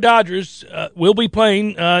 Braves or Dodgers will be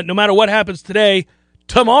playing, no matter what happens today,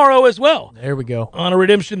 tomorrow as well. There we go. On a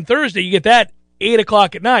Redemption Thursday. You get that 8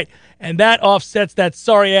 o'clock at night. And that offsets that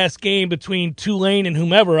sorry-ass game between Tulane and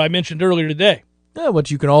whomever I mentioned earlier today. Yeah, but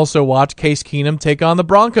you can also watch Case Keenum take on the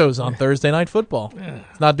Broncos on Thursday Night Football.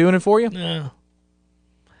 It's not doing it for you? No.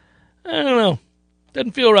 I don't know.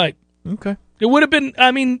 Doesn't feel right. Okay. It would have been,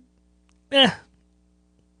 I mean, No.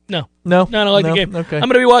 No? No, I don't like the game. Okay. I'm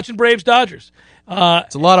going to be watching Braves-Dodgers.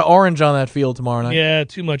 It's a lot of orange on that field tomorrow night. Yeah,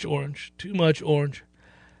 too much orange. Too much orange.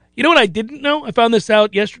 You know what I didn't know? I found this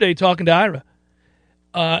out yesterday talking to Ira.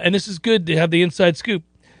 And this is good to have the inside scoop.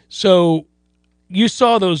 So you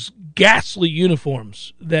saw those ghastly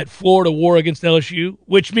uniforms that Florida wore against LSU,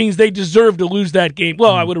 which means they deserved to lose that game.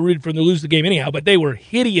 Well, I would have rooted for them to lose the game anyhow, but they were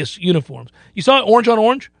hideous uniforms. You saw it orange on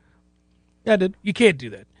orange? Yeah, I did. You can't do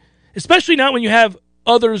that. Especially not when you have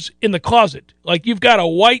others in the closet. Like you've got a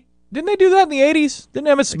white... Didn't they do that in the 80s? Didn't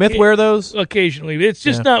Emmitt Smith wear those? Occasionally. It's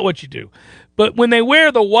just not what you do. But when they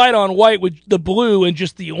wear the white on white with the blue and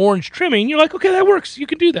just the orange trimming, you're like, okay, that works. You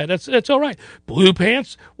can do that. That's all right. Blue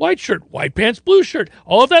pants, white shirt, white pants, blue shirt.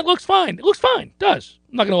 All of that looks fine. It looks fine. It does.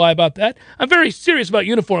 I'm not going to lie about that. I'm very serious about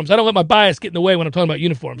uniforms. I don't let my bias get in the way when I'm talking about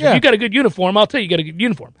uniforms. If you got a good uniform, I'll tell you got a good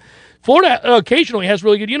uniform. Florida occasionally has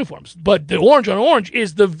really good uniforms, but the orange on orange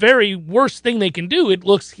is the very worst thing they can do. It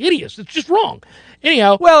looks hideous. It's just wrong.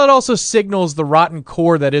 Anyhow. Well, it also signals the rotten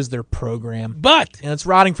core that is their program. And it's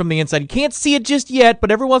rotting from the inside. You can't see it just yet, but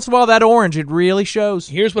every once in a while that orange, it really shows.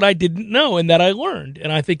 Here's what I didn't know and that I learned,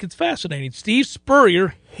 and I think it's fascinating. Steve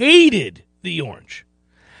Spurrier hated the orange.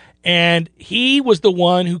 And he was the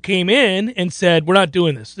one who came in and said, we're not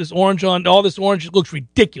doing this. All this orange looks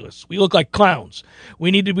ridiculous. We look like clowns.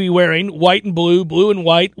 We need to be wearing white and blue, blue and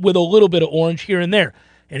white, with a little bit of orange here and there.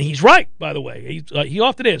 And he's right, by the way. He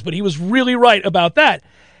often is, but he was really right about that.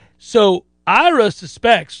 So Ira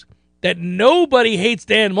suspects that nobody hates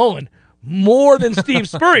Dan Mullen more than Steve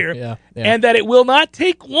Spurrier, and that it will not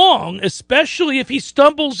take long, especially if he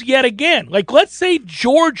stumbles yet again. Like, let's say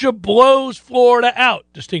Georgia blows Florida out.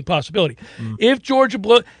 Distinct possibility. If Georgia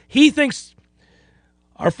blows, he thinks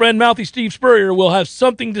our friend Mouthy Steve Spurrier will have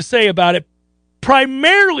something to say about it,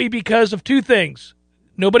 primarily because of two things.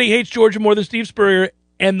 Nobody hates Georgia more than Steve Spurrier,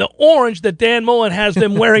 and the orange that Dan Mullen has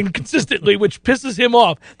them wearing consistently, which pisses him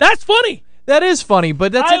off. That's funny. That is funny,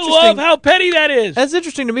 but that's interesting. I love how petty that is. That's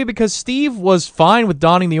interesting to me because Steve was fine with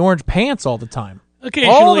donning the orange pants all the time.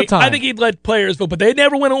 Occasionally, all the time. I think he'd let players vote, but they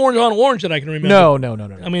never went orange on orange that I can remember.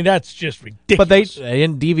 No. I mean, that's just ridiculous. But they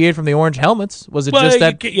didn't deviate from the orange helmets. Was it just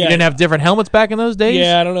that you didn't have different helmets back in those days?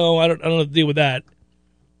 Yeah, I don't know. I don't know what to deal with that.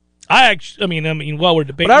 I mean, while we're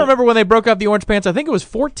debating, but I remember when they broke out the orange pants. I think it was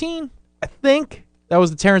 14. I think that was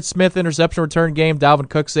the Terrence Smith interception return game. Dalvin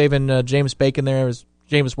Cook saving James Bacon there. It was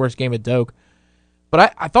James' worst game at Doak.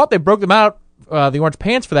 But I thought they broke them out, the orange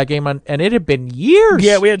pants for that game, and it had been years.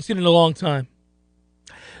 Yeah, we hadn't seen it in a long time.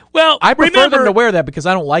 Well, I prefer them to wear that because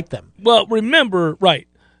I don't like them. Well, remember, right.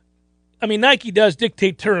 I mean, Nike does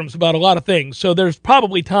dictate terms about a lot of things, so there's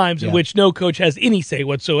probably times in which no coach has any say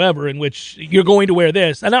whatsoever in which you're going to wear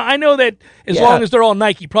this. And I know that as long as they're all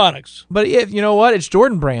Nike products. But if you know what? It's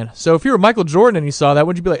Jordan brand. So if you were Michael Jordan and you saw that,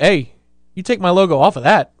 would you be like, hey, you take my logo off of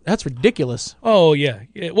that? That's ridiculous. Oh, yeah.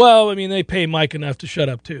 Well, I mean, they pay Mike enough to shut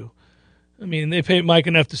up, too. I mean, they pay Mike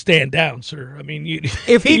enough to stand down, sir. I mean,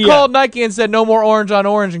 if he called Nike and said no more orange on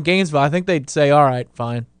orange in Gainesville, I think they'd say, all right,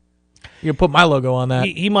 fine. You can put my logo on that.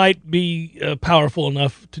 He might be powerful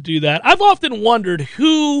enough to do that. I've often wondered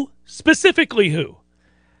specifically who,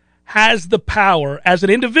 has the power as an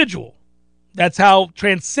individual. That's how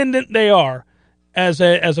transcendent they are as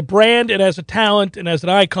a brand and as a talent and as an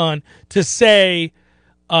icon to say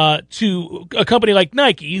to a company like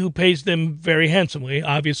Nike, who pays them very handsomely,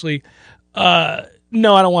 obviously, no,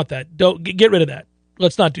 I don't want that. Don't get rid of that.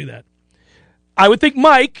 Let's not do that. I would think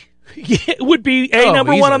Mike would be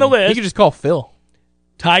number one on the list. You could just call Phil.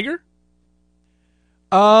 Tiger?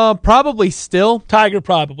 Probably still. Tiger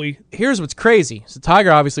probably. Here's what's crazy. So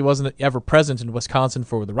Tiger obviously wasn't ever present in Wisconsin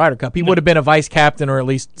for the Ryder Cup. He would have been a vice captain or at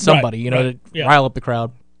least somebody, to rile up the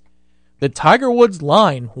crowd. The Tiger Woods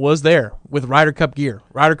line was there with Ryder Cup gear,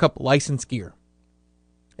 Ryder Cup licensed gear.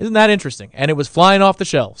 Isn't that interesting? And it was flying off the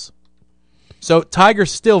shelves. So Tiger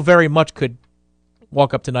still very much could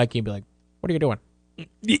walk up to Nike and be like, what are you doing?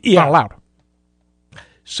 Yeah. Not allowed.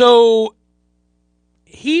 So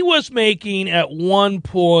he was making at one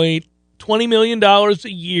point $20 million a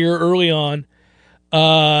year early on.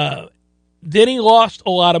 Then he lost a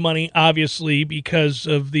lot of money, obviously, because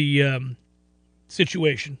of the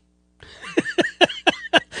situation.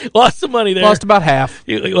 Lost some money there. Lost about half.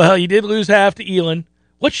 Well, he did lose half to Elin.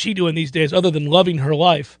 What's she doing these days other than loving her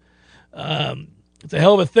life? It's a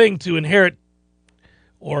hell of a thing to inherit,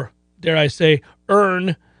 or dare I say,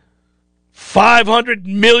 earn $500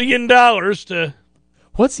 million to...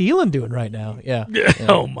 What's Elin doing right now? Yeah.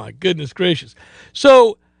 Oh, my goodness gracious.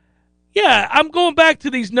 So, yeah, I'm going back to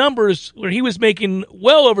these numbers where he was making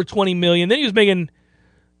well over $20 million. Then he was making,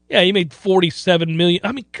 he made $47 million.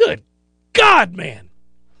 I mean, good God, man.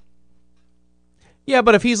 Yeah,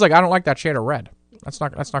 but if he's like, I don't like that shade of red, that's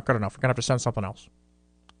not good enough. We're going to have to send something else.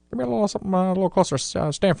 Give me a little closer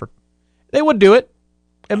to Stanford. They would do it.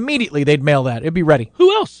 Immediately, they'd mail that. It'd be ready.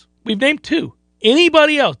 Who else? We've named two.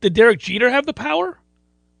 Anybody else? Did Derek Jeter have the power?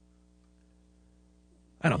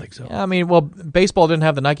 I don't think so. Yeah, I mean, well, baseball didn't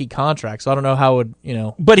have the Nike contract, so I don't know how it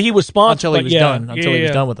would, But he was sponsored. Until he was done. Until he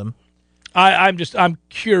was done with them. I'm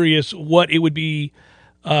curious what it would be.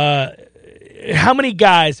 How many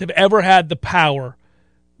guys have ever had the power?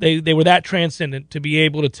 They were that transcendent to be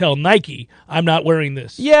able to tell Nike, I'm not wearing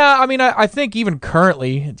this. Yeah, I mean, I think even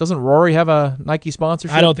currently, doesn't Rory have a Nike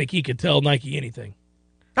sponsorship? I don't think he could tell Nike anything.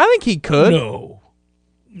 I think he could.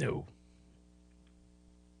 No.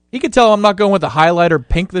 He could tell I'm not going with the highlighter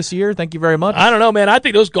pink this year. Thank you very much. I don't know, man. I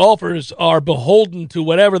think those golfers are beholden to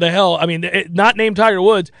whatever the hell. I mean, not named Tiger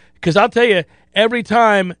Woods, because I'll tell you, every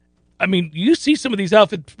time, I mean, you see some of these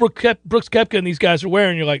outfits Brooks Koepka and these guys are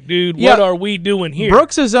wearing, you're like, dude, what are we doing here?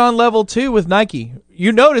 Brooks is on level 2 with Nike.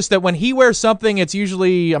 You notice that when he wears something, it's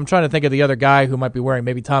usually, I'm trying to think of the other guy who might be wearing,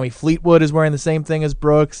 maybe Tommy Fleetwood is wearing the same thing as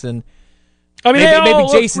Brooks, and I mean, maybe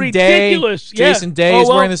Jason Day. Yeah. Jason Day is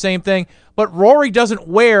wearing the same thing. But Rory doesn't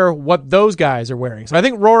wear what those guys are wearing. So I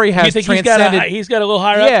think Rory has transcended. He's got a little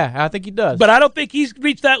higher up? Yeah, I think he does. But I don't think he's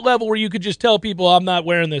reached that level where you could just tell people, I'm not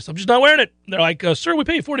wearing this. I'm just not wearing it. They're like, sir, we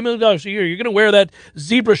pay you $40 million a year. You're going to wear that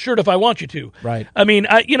zebra shirt if I want you to. Right. I mean,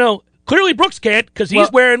 clearly Brooks can't because he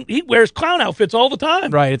wears clown outfits all the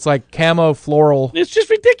time. Right. It's like camo, floral. It's just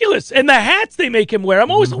ridiculous. And the hats they make him wear.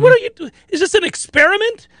 I'm always, what are you doing? Is this an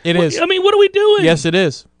experiment? It is. I mean, what are we doing? Yes, it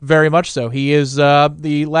is. Very much so. He is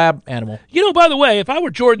the lab animal. By the way, if I were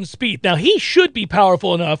Jordan Spieth, now he should be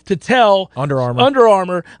powerful enough to tell Under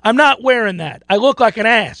Armour, I'm not wearing that. I look like an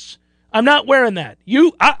ass. I'm not wearing that.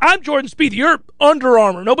 I'm Jordan Spieth. You're Under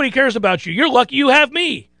Armour. Nobody cares about you. You're lucky you have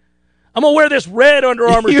me. I'm going to wear this red Under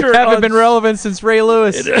Armour shirt. You haven't been relevant since Ray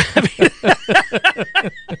Lewis.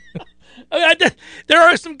 There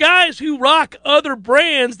are some guys who rock other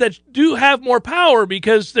brands that do have more power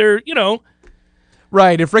because they're,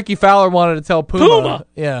 Right, if Ricky Fowler wanted to tell Puma.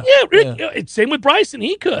 Yeah. Same with Bryson.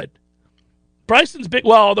 He could. Bryson's big.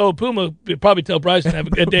 Well, although Puma would probably tell Bryson to have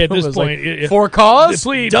a good day at this point. Like, for cause?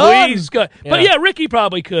 Please. Yeah. But yeah, Ricky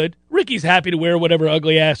probably could. Ricky's happy to wear whatever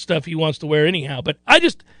ugly-ass stuff he wants to wear anyhow. But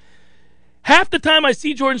half the time I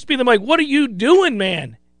see Jordan Spieth, I'm like, what are you doing,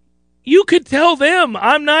 man? You could tell them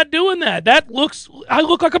I'm not doing that. I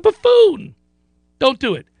look like a buffoon. Don't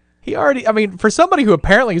do it. For somebody who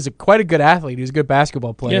apparently is quite a good athlete, he's a good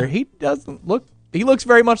basketball player, he looks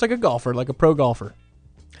very much like a golfer, like a pro golfer.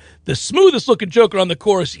 The smoothest looking joker on the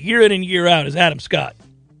course year in and year out is Adam Scott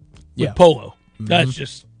with polo. That's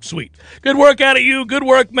just sweet. Good work out of you. Good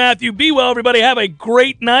work, Matthew. Be well, everybody. Have a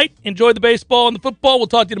great night. Enjoy the baseball and the football. We'll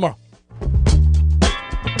talk to you tomorrow.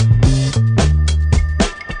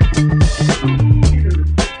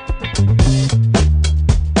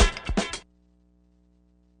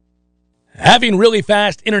 Having really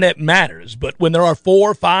fast internet matters, but when there are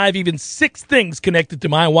 4, 5, even 6 things connected to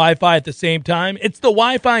my Wi-Fi at the same time, it's the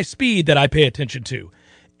Wi-Fi speed that I pay attention to.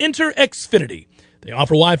 Enter Xfinity. They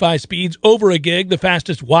offer Wi-Fi speeds over a gig, the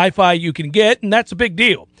fastest Wi-Fi you can get, and that's a big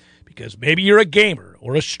deal. Because maybe you're a gamer,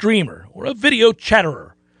 or a streamer, or a video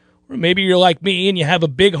chatterer. Or maybe you're like me and you have a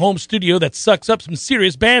big home studio that sucks up some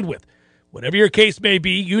serious bandwidth. Whatever your case may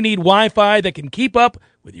be, you need Wi-Fi that can keep up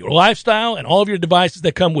with your lifestyle and all of your devices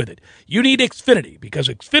that come with it. You need Xfinity, because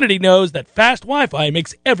Xfinity knows that fast Wi-Fi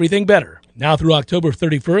makes everything better. Now through October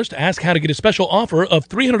 31st, ask how to get a special offer of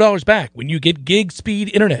 $300 back when you get gig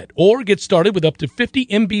speed internet, or get started with up to 50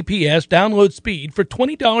 Mbps download speed for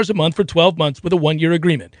 $20 a month for 12 months with a 1-year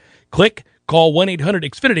agreement. Click, call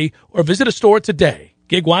 1-800-XFINITY, or visit a store today.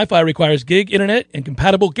 Gig Wi-Fi requires gig internet and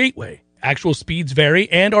compatible gateway. Actual speeds vary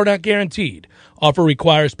and are not guaranteed. Offer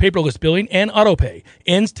requires paperless billing and autopay.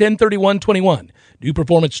 Ends 10/31/21. New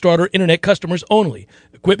performance starter internet customers only.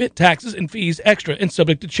 Equipment, taxes, and fees extra and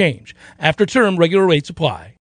subject to change. After term, regular rates apply.